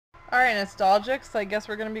Alright, nostalgic, so I guess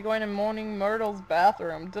we're gonna be going to Moaning Myrtle's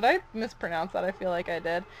bathroom. Did I mispronounce that? I feel like I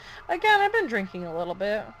did. Again, I've been drinking a little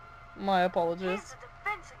bit. My apologies.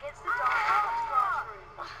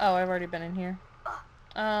 Oh, I've already been in here.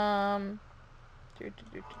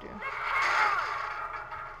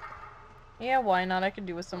 Yeah, why not? I could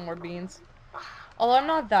do with some more beans. Although I'm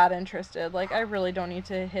not that interested. Like, I really don't need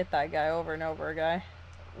to hit that guy over and over, guy.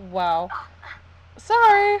 Wow.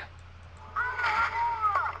 Sorry!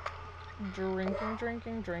 Drinking,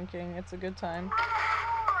 drinking, drinking. It's a good time.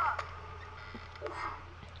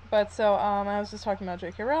 But so, I was just talking about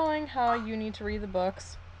J.K. Rowling, how you need to read the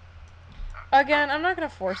books. Again, I'm not gonna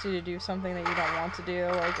force you to do something that you don't want to do.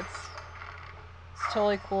 Like, it's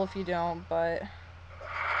totally cool if you don't, but...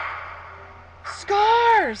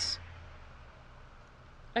 Scars!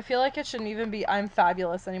 I feel like it shouldn't even be I'm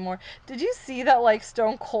fabulous anymore. Did you see that, like,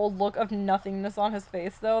 stone cold look of nothingness on his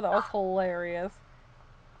face, though? That was hilarious.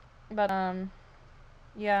 But,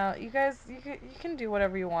 yeah, you guys, you can do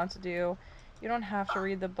whatever you want to do. You don't have to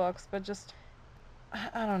read the books, but just,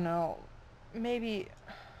 I don't know, maybe,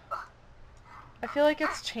 I feel like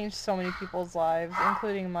it's changed so many people's lives,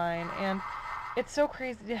 including mine, and it's so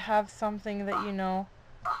crazy to have something that, you know,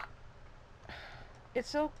 it's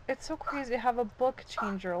so crazy to have a book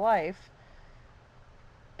change your life.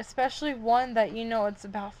 Especially one that, you know, it's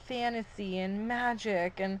about fantasy and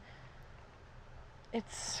magic, and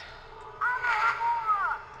it's...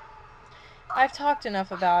 I've talked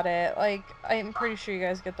enough about it. Like, I'm pretty sure you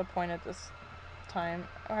guys get the point at this time.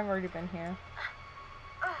 I've already been here.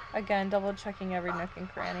 Again, double checking every nook and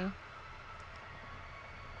cranny.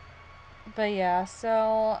 But yeah,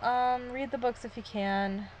 so, read the books if you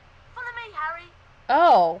can. Follow me, Harry.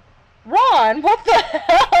 Oh! Ron! What the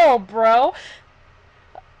hell, bro?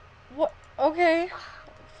 What? Okay.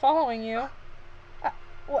 Following you.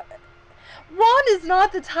 What? Ron is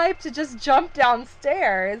not the type to just jump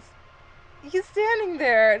downstairs. He's standing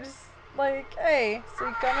there, just like, hey, so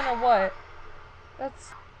you coming or what? That's...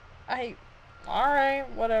 Alright,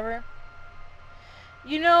 whatever.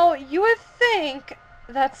 You know, you would think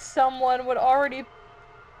that someone would already,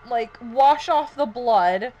 like, wash off the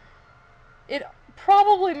blood. It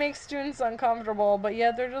probably makes students uncomfortable, but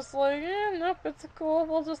yet they're just like, nope, it's cool.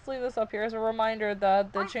 We'll just leave this up here as a reminder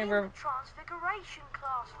that the Chamber of... Transfiguration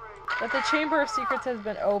classroom. That the Chamber of Secrets has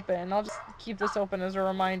been open. I'll just keep this open as a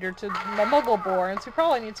reminder to the Muggle-borns who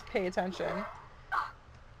probably need to pay attention.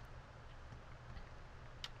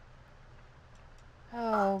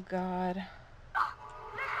 Oh, God.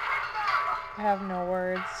 I have no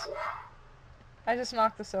words. I just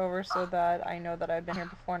knocked this over so that I know that I've been here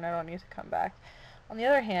before and I don't need to come back. On the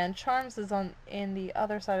other hand, Charms is on the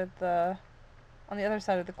other side of the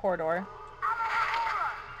corridor.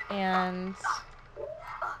 And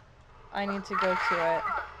I need to go to it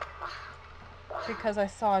because I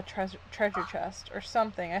saw a treasure chest or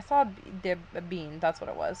something. I saw a bean. That's what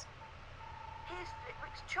it was. Here's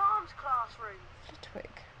Flitwick's Charms classroom.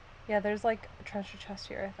 Flitwick. Yeah, there's like a treasure chest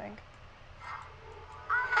here, I think.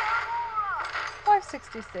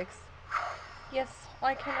 566. Yes,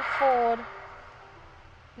 I can afford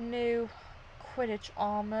new Quidditch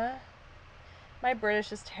armor. My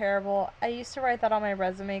British is terrible. I used to write that on my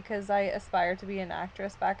resume because I aspired to be an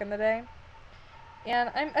actress back in the day. And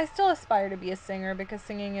I still aspire to be a singer because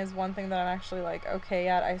singing is one thing that I'm actually, like, okay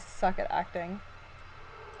at. I suck at acting.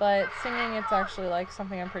 But singing, it's actually, like,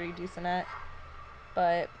 something I'm pretty decent at.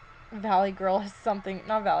 But Valley Girl is something...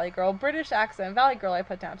 Not Valley Girl. British accent. Valley Girl I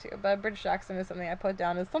put down too. But British accent is something I put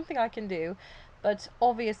down as something I can do. But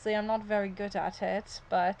obviously I'm not very good at it.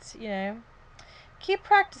 But, you know... Keep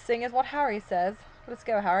practicing is what Harry says. Let's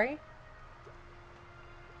go, Harry.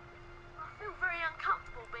 I feel very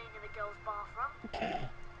uncomfortable being in the girls' bathroom.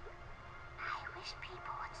 I wish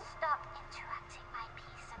people would stop interrupting my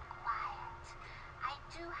peace and quiet. I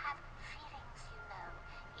do have feelings, you know,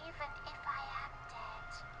 even if I am dead.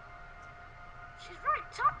 She's very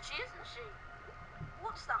touchy, isn't she?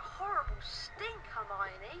 What's that horrible stink,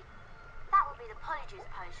 Hermione? That will be the Polyjuice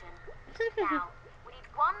potion. Now, we need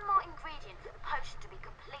one more ingredient for the potion to be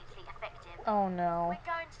completely effective. Oh no. We're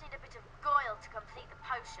going to need a bit of Goyle to complete the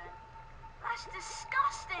potion. That's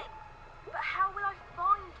disgusting! But how will I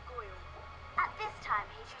find Goyle? At this time,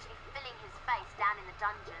 he's usually filling his face down in the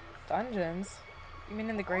dungeons. Dungeons? You mean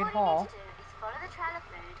in the Great All Hall? you need to do is follow the trail of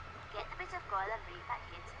food, get the bit of Goyle and bring it back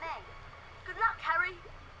here to me. Good luck, Harry.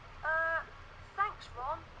 Thanks,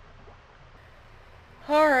 Ron.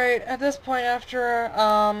 Alright, at this point after,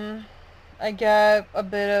 I get a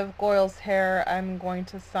bit of Goyle's hair, I'm going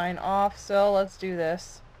to sign off, so let's do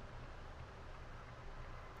this.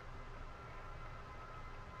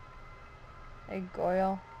 Hey,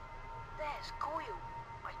 Goyle. There's Goyle.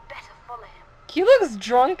 I'd better follow him. He looks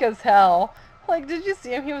drunk as hell. Like, did you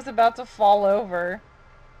see him? He was about to fall over.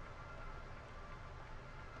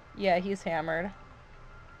 Yeah, he's hammered.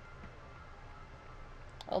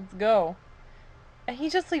 Let's go. And he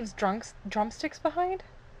just leaves drumsticks behind?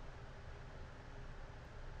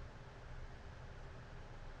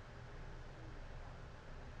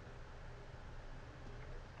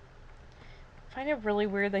 I find it really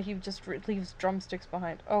weird that he just leaves drumsticks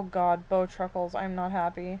behind. Oh god, Bo Truckles, I'm not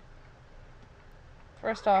happy.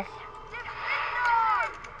 First off,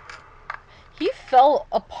 he fell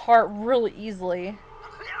apart really easily.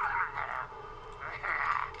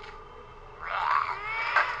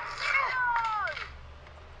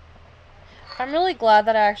 I'm really glad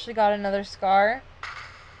that I actually got another scar,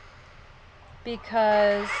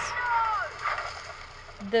 because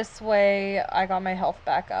this way I got my health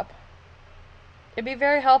back up. It'd be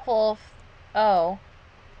very helpful if... Oh.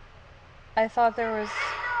 I thought there was...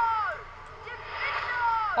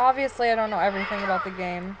 Obviously I don't know everything about the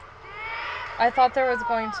game. I thought there was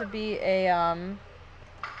going to be a,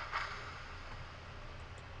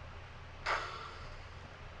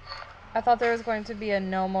 I thought there was going to be a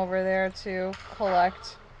gnome over there to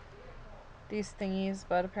collect these thingies,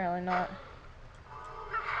 but apparently not.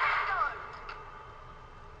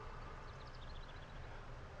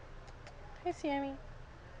 Hey, Sammy.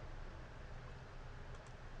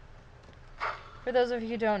 For those of you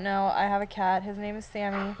who don't know, I have a cat. His name is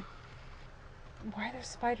Sammy. Why are there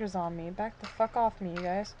spiders on me? Back the fuck off me, you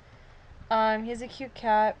guys. He's a cute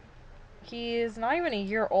cat. He's not even a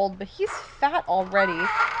year old, but he's fat already.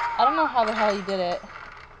 I don't know how the hell he did it.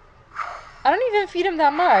 I don't even feed him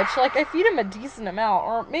that much. Like, I feed him a decent amount.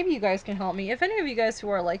 Or maybe you guys can help me. If any of you guys who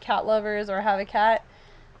are, like, cat lovers or have a cat,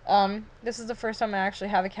 this is the first time I actually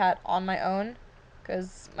have a cat on my own.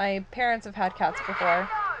 Because my parents have had cats before.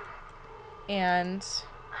 And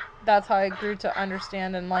that's how I grew to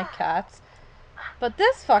understand and like cats. But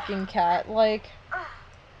this fucking cat, like,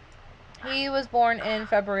 he was born in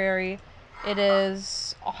February. It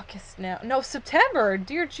is August now. No, September!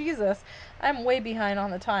 Dear Jesus. I'm way behind on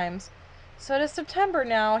the times. So it is September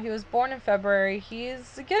now. He was born in February.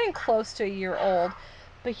 He's getting close to a year old.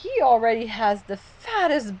 But he already has the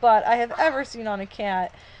fattest butt I have ever seen on a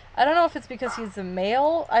cat. I don't know if it's because he's a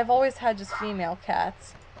male. I've always had just female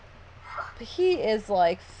cats. But he is,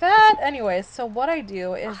 like, fat. Anyways, so what I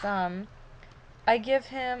do is, I give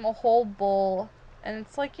him a whole bowl. And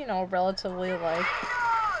it's, like, you know, relatively, like,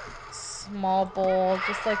 small bowl.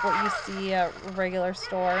 Just like what you see at a regular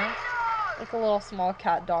store. Like a little small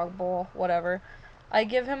cat dog bowl. Whatever. I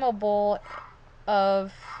give him a bowl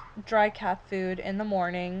of dry cat food in the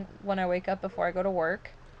morning when I wake up before I go to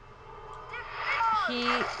work. He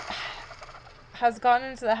has gotten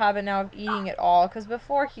into the habit now of eating it all, because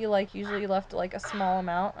before he, like, usually left, like, a small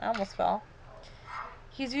amount. I almost fell.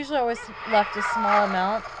 He's usually always left a small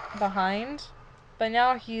amount behind, but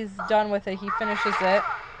now he's done with it. He finishes it.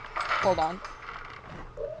 Hold on.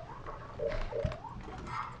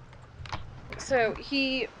 So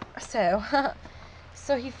he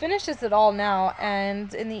finishes it all now,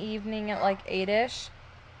 and in the evening at like 8-ish,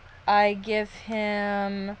 I give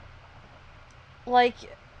him, like,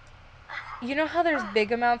 you know how there's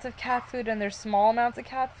big amounts of cat food and there's small amounts of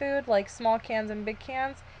cat food, like small cans and big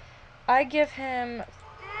cans? I give him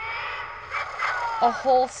a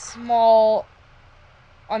whole small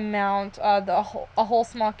amount, a whole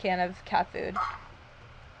small can of cat food.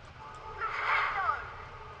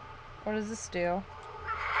 What does this do?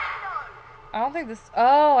 I don't think this...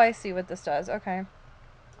 Oh, I see what this does. Okay.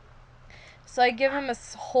 So I give him a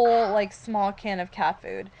whole, like, small can of cat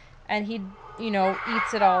food. And he, you know,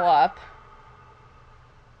 eats it all up.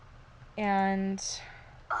 And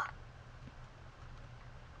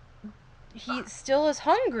he still is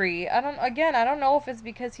hungry. I don't know if it's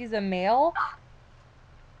because he's a male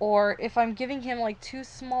or if I'm giving him, like, too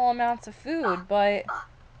small amounts of food, but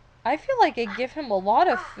I feel like I give him a lot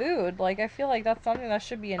of food. Like, I feel like that's something that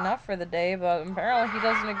should be enough for the day, but apparently he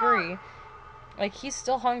doesn't agree. Like, he's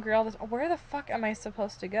still hungry all the time. Where the fuck am I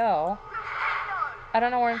supposed to go? I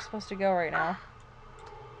don't know where I'm supposed to go right now.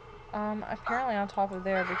 Apparently on top of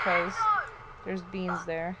there because there's beans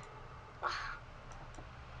there.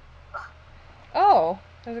 Oh,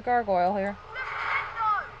 there's a gargoyle here.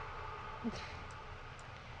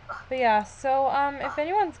 But yeah, so, if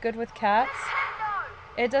anyone's good with cats,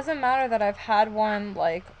 it doesn't matter that I've had one,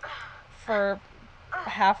 like, for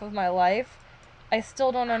half of my life. I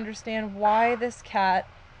still don't understand why this cat,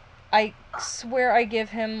 I swear I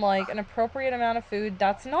give him, like, an appropriate amount of food.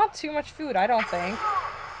 That's not too much food, I don't think.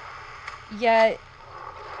 Yet,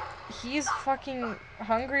 he's fucking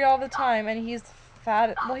hungry all the time, and he's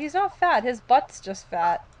fat. Well, he's not fat. His butt's just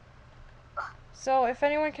fat. So if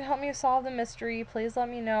anyone can help me solve the mystery, please let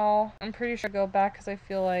me know. I'm pretty sure I'll go back because I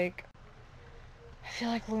feel like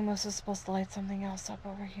Lumos is supposed to light something else up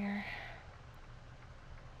over here.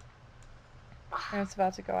 And it's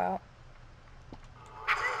about to go out.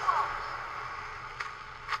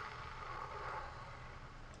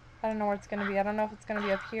 I don't know where it's gonna be. I don't know if it's gonna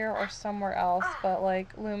be up here or somewhere else, but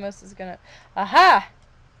like Lumos is gonna... Aha!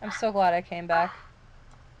 I'm so glad I came back.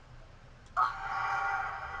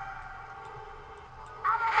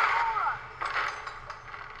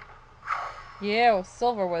 Yeah,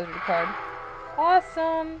 silver wizard card.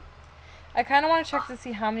 Awesome! I kind of want to check to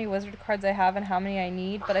see how many wizard cards I have and how many I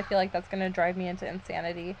need, but I feel like that's going to drive me into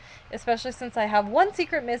insanity. Especially since I have one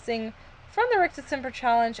secret missing from the Rick to Simper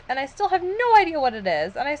challenge, and I still have no idea what it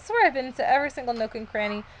is. And I swear I've been into every single nook and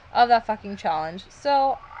cranny of that fucking challenge.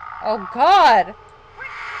 So, oh god!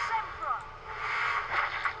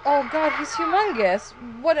 Oh god, he's humongous.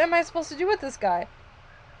 What am I supposed to do with this guy?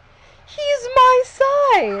 He's my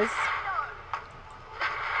size!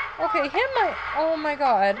 Okay, oh my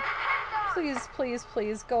god. Please, please,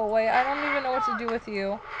 please, go away. I don't even know what to do with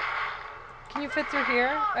you. Can you fit through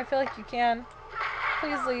here? I feel like you can.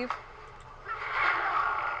 Please leave.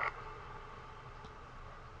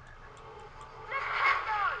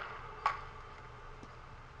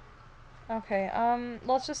 Okay,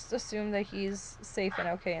 let's just assume that he's safe and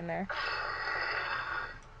okay in there.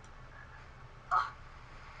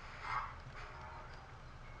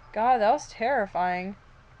 God, that was terrifying.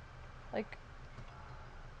 Like,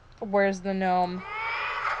 where's the gnome?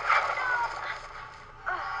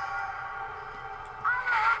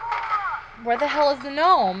 Where the hell is the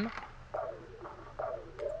gnome?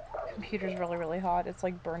 Computer's really, really hot. It's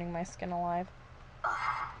like burning my skin alive.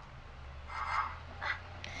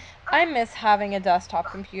 I miss having a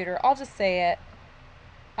desktop computer. I'll just say it.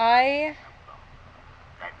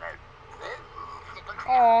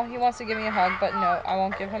 Oh, he wants to give me a hug, but no, I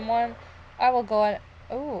won't give him one. I will go and...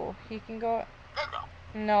 Ooh, he can go...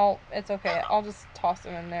 No, it's okay. I'll just toss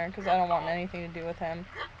him in there because I don't want anything to do with him.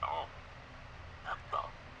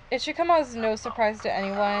 It should come as no surprise to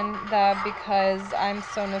anyone that because I'm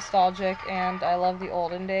so nostalgic and I love the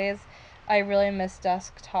olden days, I really miss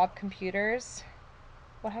desktop computers.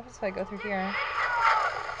 What happens if I go through here?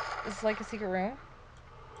 Is this like a secret room?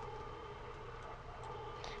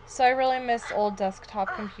 So I really miss old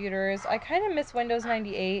desktop computers. I kind of miss Windows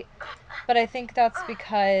 98, but I think that's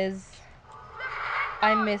because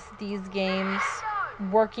I miss these games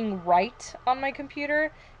working right on my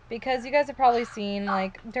computer. Because you guys have probably seen,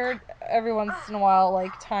 like, there are every once in a while,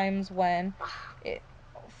 like, times when it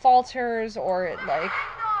falters or it, like,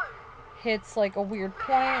 hits, like, a weird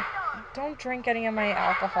point. Don't drink any of my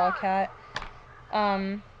alcohol, cat.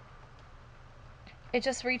 It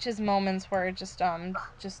just reaches moments where it just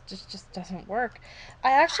doesn't work.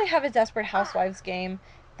 I actually have a Desperate Housewives game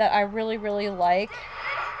that I really, really like.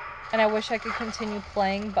 And I wish I could continue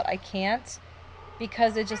playing, but I can't.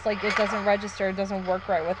 Because it just, like, it doesn't register, it doesn't work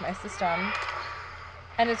right with my system.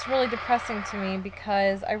 And it's really depressing to me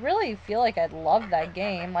because I really feel like I'd love that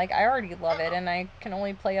game. Like, I already love it, and I can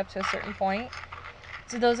only play up to a certain point.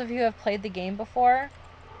 So those of you who have played the game before,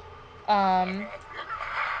 I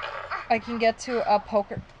can get to a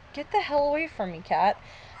poker... Get the hell away from me, cat.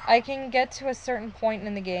 I can get to a certain point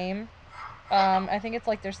in the game. I think it's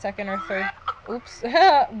like their second or third... Oops.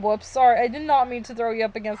 Whoops, sorry. I did not mean to throw you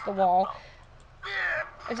up against the wall.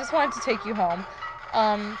 I just wanted to take you home.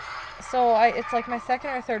 So it's like my second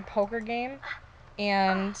or third poker game,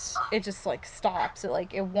 and it just, like, stops.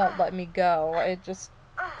 It won't let me go. It just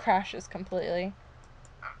crashes completely.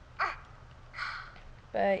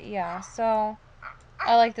 But, yeah, so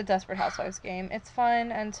I like the Desperate Housewives game. It's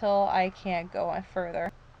fun until I can't go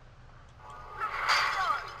further.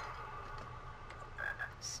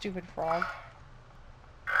 Stupid frog.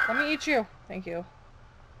 Let me eat you. Thank you.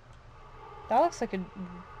 That looks like a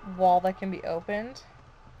wall that can be opened.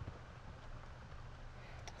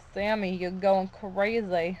 Sammy, you're going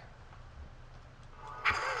crazy.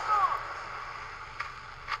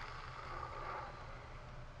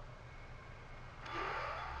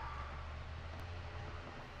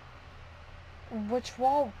 Which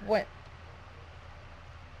wall went?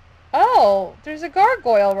 Oh, there's a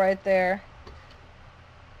gargoyle right there.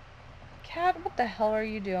 Cat, what the hell are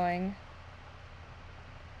you doing?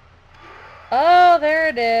 Oh, there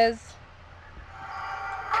it is.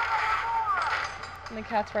 And the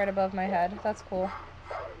cat's right above my head. That's cool.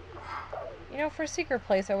 You know, for a secret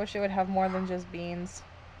place, I wish it would have more than just beans.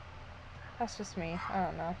 That's just me. I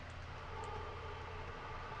don't know.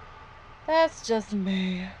 That's just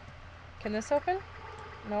me. Can this open?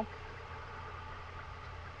 Nope.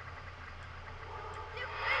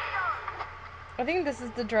 I think this is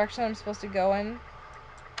the direction I'm supposed to go in.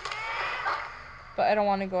 But I don't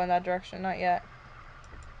want to go in that direction, not yet.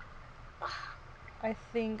 I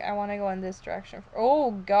think I want to go in this direction.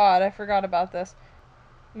 Oh god, I forgot about this.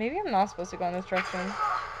 Maybe I'm not supposed to go in this direction.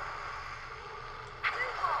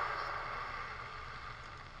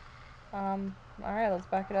 Alright, let's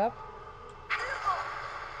back it up.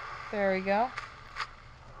 There we go.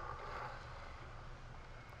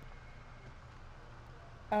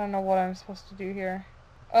 I don't know what I'm supposed to do here.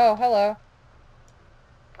 Oh, hello.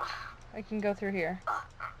 I can go through here.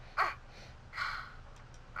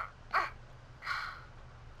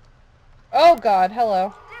 Oh god,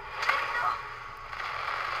 hello.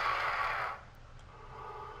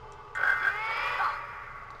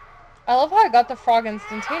 I love how I got the frog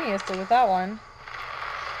instantaneously with that one.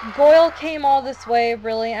 Goyle came all this way,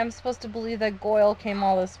 really? I'm supposed to believe that Goyle came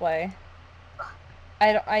all this way.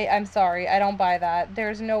 I'm sorry, I don't buy that.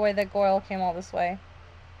 There's no way that Goyle came all this way.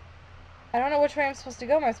 I don't know which way I'm supposed to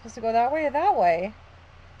go. Am I supposed to go that way or that way?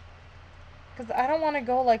 Because I don't want to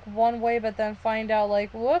go, like, one way but then find out,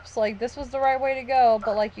 like, whoops, like, this was the right way to go,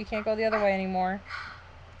 but, like, you can't go the other way anymore.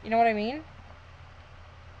 You know what I mean?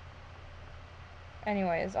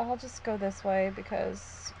 Anyways, I'll just go this way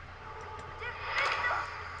because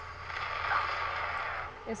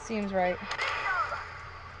it seems right.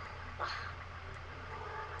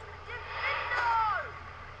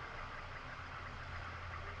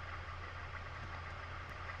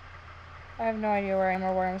 I have no idea where I am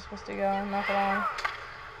or where I'm supposed to go. I'm not gonna lie.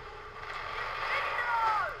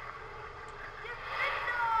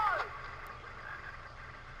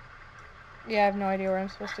 Yeah, I have no idea where I'm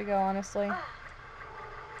supposed to go, honestly.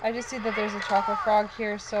 I just see that there's a chocolate frog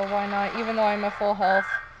here, so why not? Even though I'm at full health,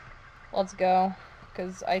 let's go.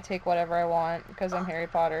 Because I take whatever I want, because I'm Harry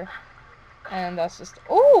Potter. And that's just...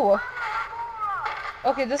 Ooh!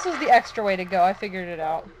 Okay, this was the extra way to go. I figured it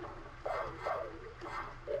out.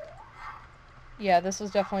 Yeah, this was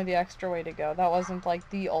definitely the extra way to go. That wasn't, like,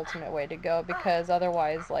 the ultimate way to go, because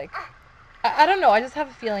otherwise, like... I don't know, I just have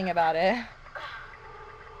a feeling about it.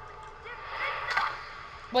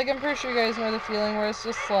 Like, I'm pretty sure you guys know the feeling where it's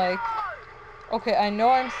just like... Okay, I know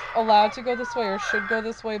I'm allowed to go this way or should go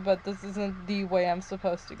this way, but this isn't the way I'm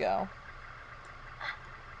supposed to go.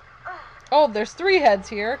 Oh, there's 3 heads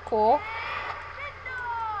here. Cool.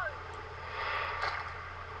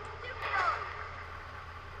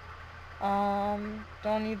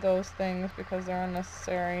 Don't need those things because they're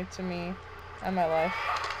unnecessary to me and my life.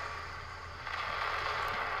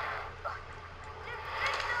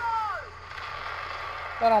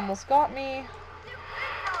 That almost got me.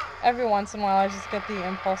 Every once in a while I just get the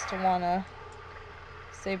impulse to wanna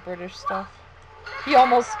say British stuff. He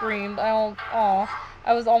almost screamed. I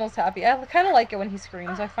was almost happy. I kind of like it when he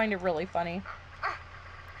screams. I find it really funny.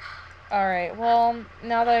 Alright, well,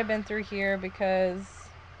 now that I've been through here, because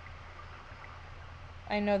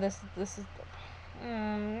I know this is...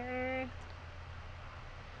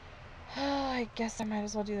 I guess I might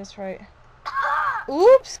as well do this right.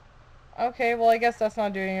 Oops! Okay, well, I guess that's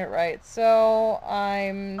not doing it right. So,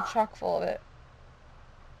 I'm chock full of it.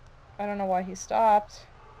 I don't know why he stopped.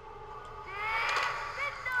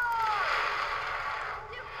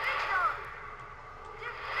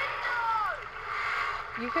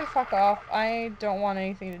 You can fuck off. I don't want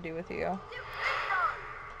anything to do with you.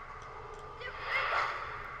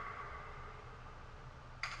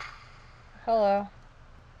 Hello.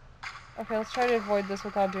 Okay, let's try to avoid this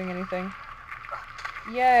without doing anything.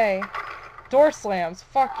 Yay. Door slams.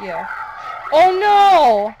 Fuck yeah. Oh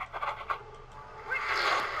no!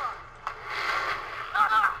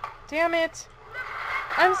 Damn it.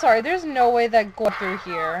 I'm sorry, there's no way that Goyle through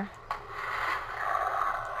here.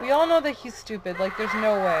 We all know that he's stupid, like there's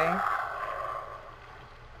no way.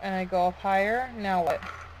 And I go up higher, now what?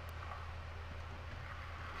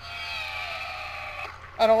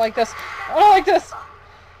 I don't like this. I don't like this!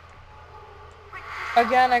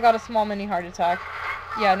 Again, I got a small mini heart attack.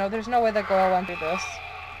 Yeah, no, there's no way that Goyle went through this.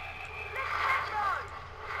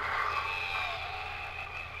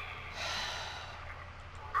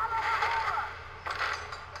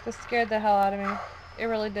 This scared the hell out of me. It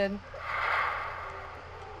really did.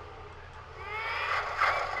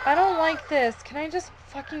 I don't like this. Can I just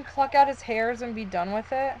fucking pluck out his hairs and be done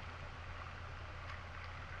with it?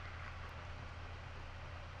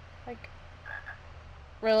 Like,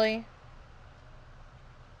 really?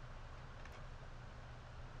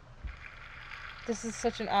 This is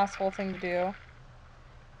such an asshole thing to do.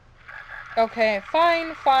 Okay,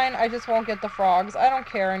 fine, fine. I just won't get the frogs. I don't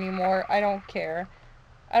care anymore. I don't care.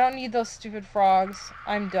 I don't need those stupid frogs.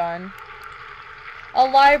 I'm done. A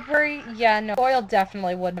library? Yeah, no. Goyle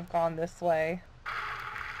definitely wouldn't have gone this way.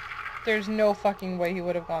 There's no fucking way he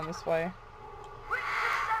would have gone this way.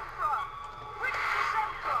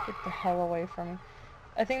 Get the hell away from me.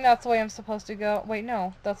 I think that's the way I'm supposed to go. Wait,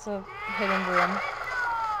 no. That's a hidden room.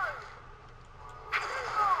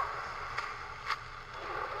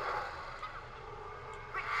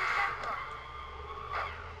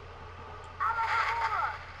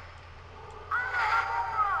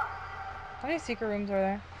 How many secret rooms are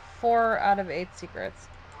there? 4 out of 8 secrets.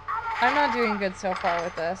 I'm not doing good so far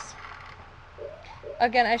with this.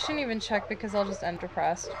 Again, I shouldn't even check because I'll just end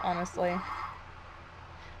depressed, honestly.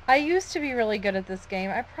 I used to be really good at this game,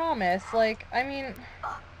 I promise. Like, I mean,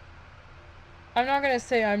 I'm not gonna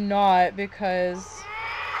say I'm not because,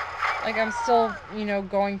 like, I'm still, you know,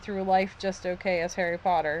 going through life just okay as Harry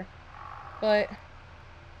Potter. But,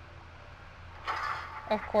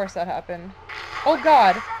 of course that happened. Oh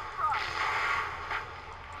god!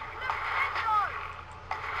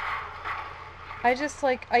 I just,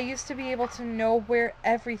 like, I used to be able to know where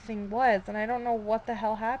everything was, and I don't know what the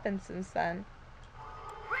hell happened since then.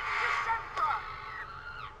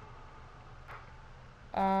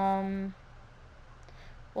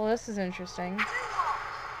 Well, this is interesting.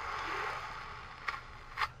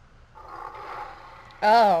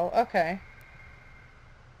 Oh, okay.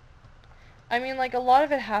 I mean, like, a lot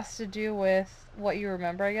of it has to do with what you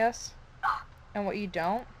remember, I guess, and what you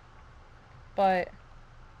don't, but...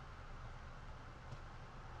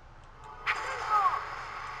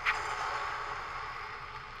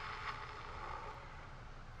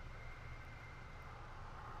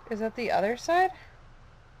 Is that the other side?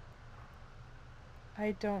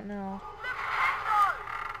 I don't know.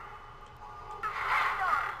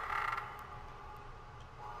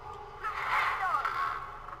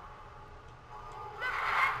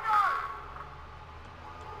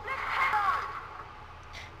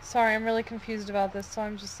 Sorry, I'm really confused about this, so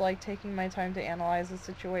I'm just, like, taking my time to analyze the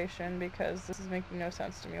situation because this is making no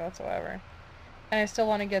sense to me whatsoever. And I still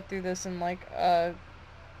want to get through this in, like, a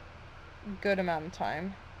good amount of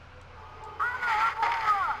time.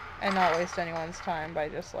 And not waste anyone's time by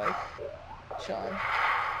just, like, chilling.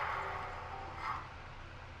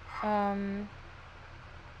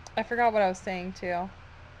 I forgot what I was saying, too.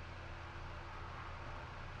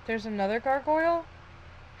 There's another gargoyle?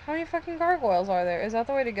 How many fucking gargoyles are there? Is that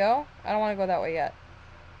the way to go? I don't want to go that way yet.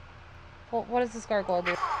 Well, what does this gargoyle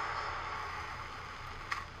do?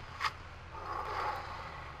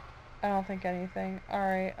 I don't think anything.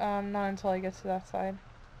 Alright, not until I get to that side.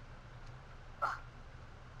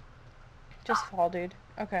 Just fall, dude.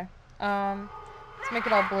 Okay. Let's make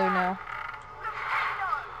it all blue now.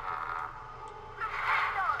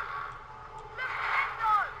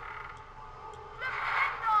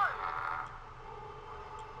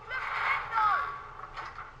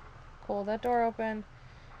 Cool, that door opened.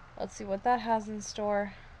 Let's see what that has in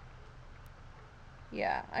store.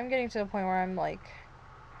 Yeah, I'm getting to the point where I'm, like,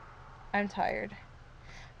 I'm tired.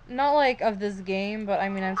 Not, like, of this game, but I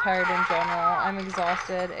mean, I'm tired in general. I'm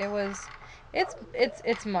exhausted.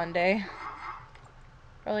 It's Monday.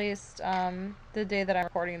 Or at least, the day that I'm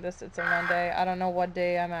recording this, it's a Monday. I don't know what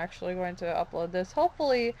day I'm actually going to upload this.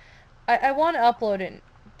 Hopefully, I want to upload it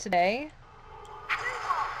today.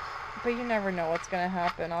 But you never know what's gonna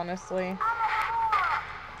happen, honestly.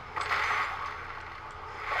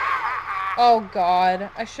 Oh god,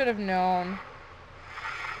 I should have known.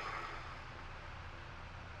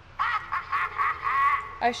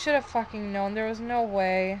 I should have fucking known. There was no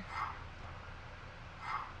way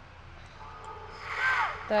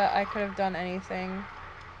that I could have done anything.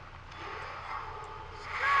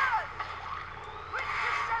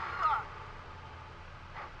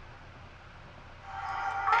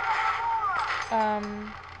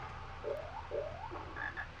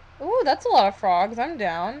 Ooh, that's a lot of frogs. I'm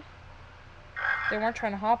down. They weren't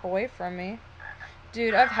trying to hop away from me.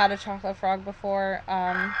 Dude, I've had a chocolate frog before.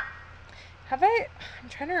 Have I? I'm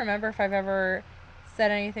trying to remember if I've ever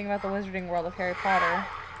said anything about the Wizarding World of Harry Potter.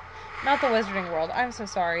 Not the Wizarding World. I'm so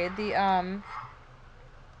sorry. The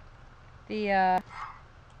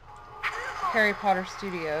Harry Potter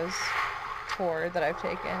Studios tour that I've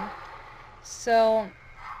taken. So,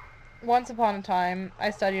 once upon a time,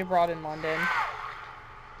 I studied abroad in London.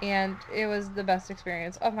 And it was the best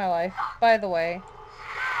experience of my life. By the way,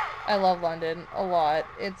 I love London a lot.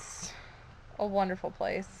 It's a wonderful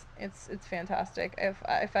place. It's fantastic.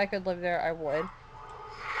 If I could live there, I would.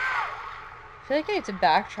 I feel like I need to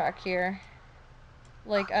backtrack here.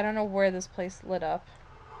 Like, I don't know where this place lit up.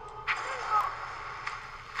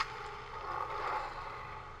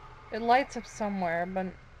 It lights up somewhere, but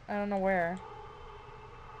I don't know where.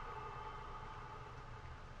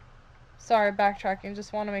 Sorry, backtracking.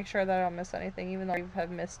 Just want to make sure that I don't miss anything, even though I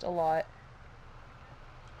have missed a lot.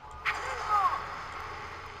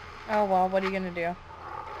 Oh well, what are you gonna do?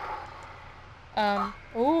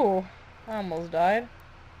 Ooh, I almost died.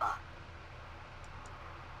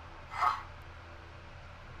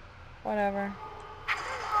 Whatever.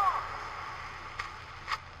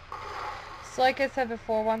 So like I said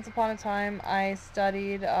before, once upon a time, I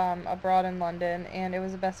studied abroad in London, and it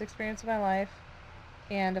was the best experience of my life.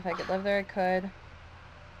 And if I could live there, I could.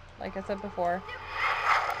 Like I said before.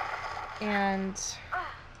 And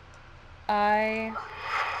I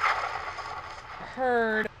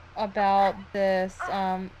heard about this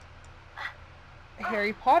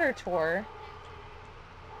Harry Potter tour.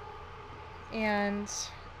 And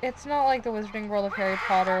it's not like the Wizarding World of Harry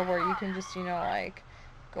Potter where you can just, you know, like,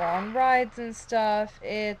 go on rides and stuff.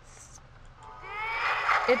 It's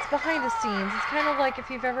behind the scenes. It's kind of like if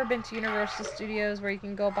you've ever been to Universal Studios where you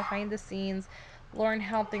can go behind the scenes, learn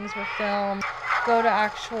how things were filmed, go to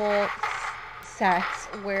actual sets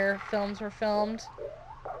where films were filmed.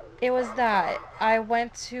 It was that. I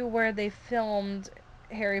went to where they filmed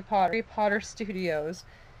Harry Potter Studios.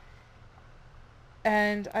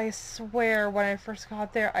 And I swear when I first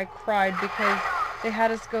got there, I cried because they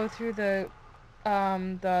had us go through the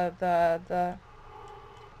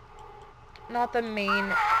not the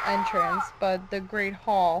main entrance, but the Great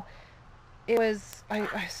Hall. It was,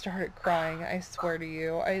 I started crying, I swear to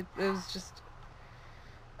you. It was just,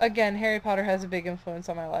 again, Harry Potter has a big influence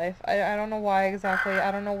on my life. I don't know why exactly,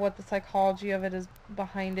 I don't know what the psychology of it is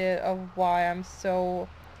behind it, of why I'm so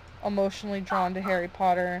emotionally drawn to Harry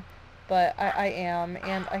Potter, but I am,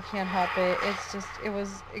 and I can't help it. It's just, it was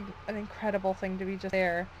an incredible thing to be just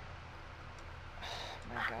there.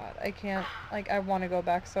 Oh my god, I can't, like, I want to go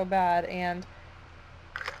back so bad, and...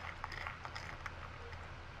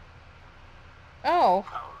 Oh.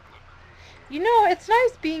 You know, it's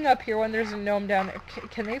nice being up here when there's a gnome down there.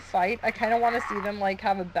 Can they fight? I kind of want to see them, like,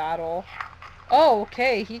 have a battle. Oh,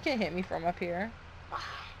 okay, he can hit me from up here.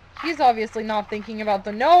 He's obviously not thinking about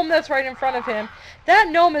the gnome that's right in front of him. That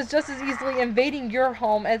gnome is just as easily invading your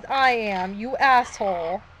home as I am, you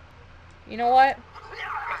asshole. You know what?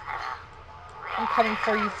 I'm coming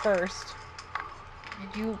for you first.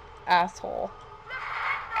 You asshole.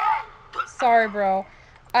 Sorry, bro.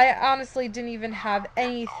 I honestly didn't even have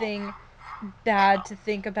anything bad to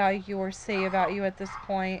think about you or say about you at this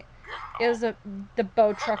point. It was the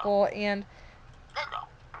bow truckle, and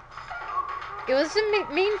it was the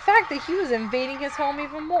main fact that he was invading his home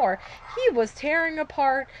even more. He was tearing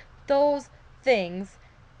apart those things,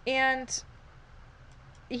 and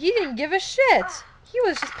he didn't give a shit. He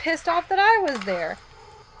was just pissed off that I was there.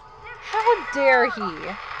 How dare he?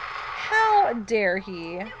 How dare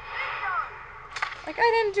he? Like,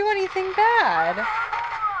 I didn't do anything bad.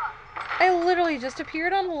 I literally just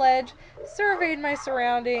appeared on the ledge, surveyed my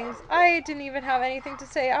surroundings. I didn't even have anything to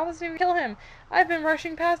say. I wasn't even kill him. I've been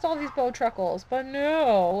rushing past all these bow truckles, but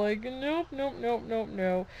no, like, nope, nope, nope, nope,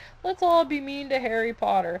 no. Let's all be mean to Harry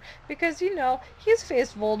Potter, because, you know, he's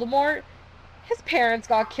faced Voldemort. His parents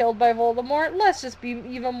got killed by Voldemort. Let's just be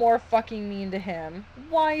even more fucking mean to him.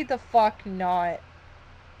 Why the fuck not?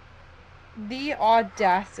 The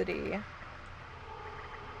audacity.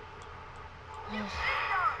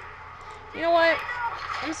 You know what?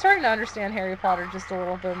 I'm starting to understand Harry Potter just a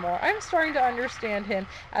little bit more. I'm starting to understand him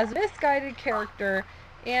as a misguided character,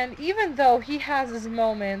 and even though he has his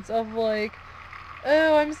moments of like,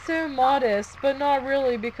 oh, I'm so modest, but not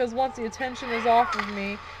really, because once the attention is off of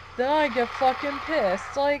me, then I get fucking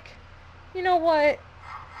pissed. Like, you know what?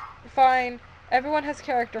 Fine, everyone has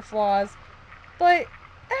character flaws, but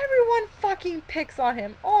everyone fucking picks on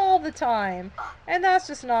him all the time, and that's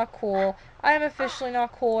just not cool. I'm officially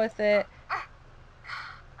not cool with it.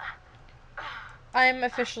 I'm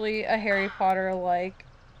officially a Harry Potter, like,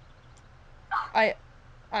 I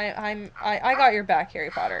got your back, Harry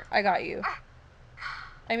Potter. I got you.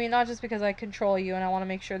 I mean, not just because I control you and I want to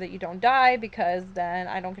make sure that you don't die, because then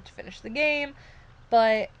I don't get to finish the game,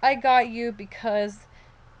 but I got you because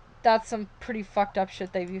that's some pretty fucked up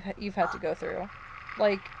shit that you've had to go through.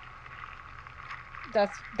 Like,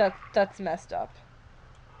 that's messed up.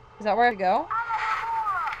 Is that where I have to go?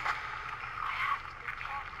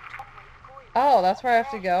 Oh, that's where I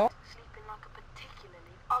have to go?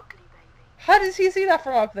 How does he see that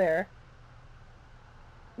from up there?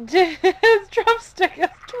 His drumstick is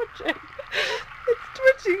twitching. It's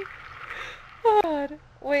twitching. Oh, God.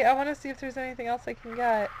 Wait, I want to see if there's anything else I can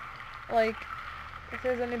get. Like, if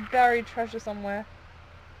there's any buried treasure somewhere.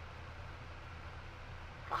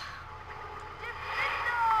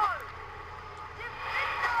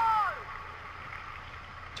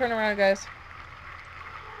 turn around, guys.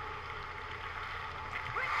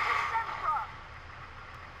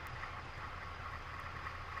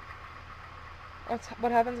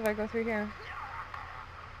 What happens if I go through here?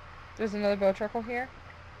 There's another Bowtruckle here.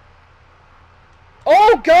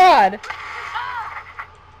 Oh God!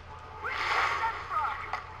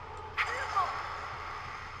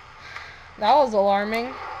 That was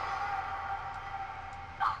alarming.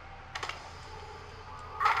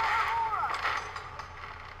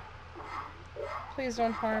 Please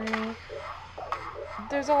don't harm me.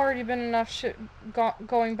 There's already been enough shit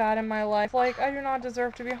going bad in my life. Like, I do not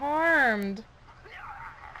deserve to be harmed.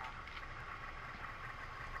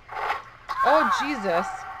 Oh, Jesus.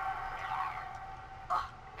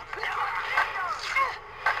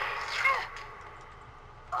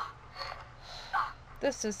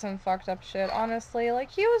 This is some fucked up shit, honestly.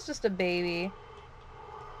 Like, he was just a baby.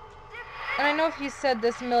 And I know he's said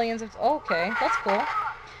this millions of... Oh, okay, that's cool.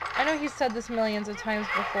 I know he's said this millions of times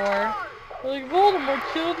before. Like, Voldemort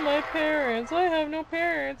killed my parents. I have no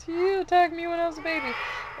parents. He attacked me when I was a baby.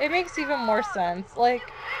 It makes even more sense.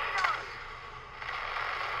 Like,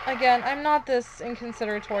 again, I'm not this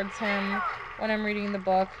inconsiderate towards him when I'm reading the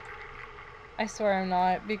book. I swear I'm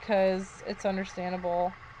not, because it's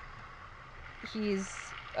understandable. He's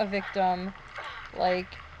a victim. Like,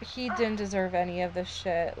 he didn't deserve any of this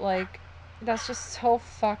shit. Like, that's just so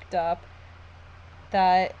fucked up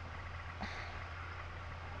that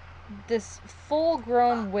this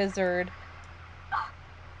full-grown wizard,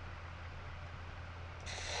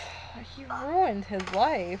 he ruined his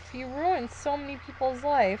life. He ruined so many people's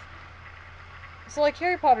life. So, like,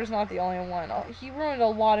 Harry Potter's not the only one. He ruined a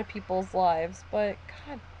lot of people's lives, but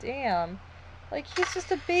god damn. Like, he's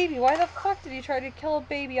just a baby. Why the fuck did he try to kill a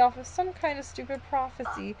baby off of some kind of stupid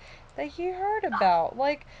prophecy that he heard about?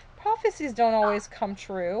 Like, prophecies don't always come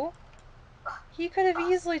true. He could have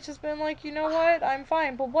easily just been like, you know what, I'm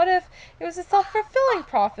fine. But what if it was a self-fulfilling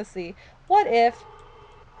prophecy? What if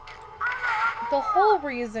the whole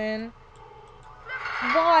reason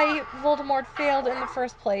why Voldemort failed in the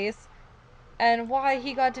first place and why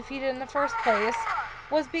he got defeated in the first place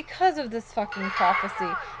was because of this fucking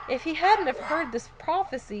prophecy? If he hadn't have heard this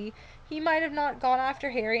prophecy, he might have not gone after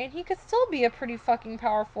Harry, and he could still be a pretty fucking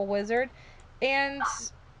powerful wizard, and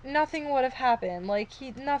nothing would have happened. Like,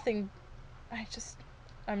 nothing...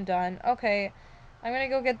 I'm done. Okay, I'm gonna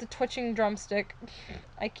go get the twitching drumstick.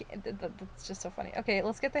 I can't... That's just so funny. Okay,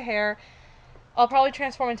 let's get the hair. I'll probably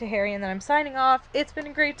transform into Harry, and then I'm signing off. It's been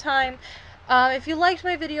a great time. If you liked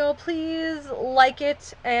my video, please like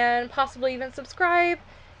it and possibly even subscribe.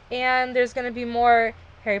 And there's going to be more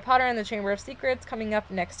Harry Potter and the Chamber of Secrets coming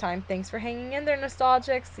up next time. Thanks for hanging in there,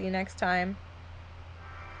 Nostalgics. See you next time.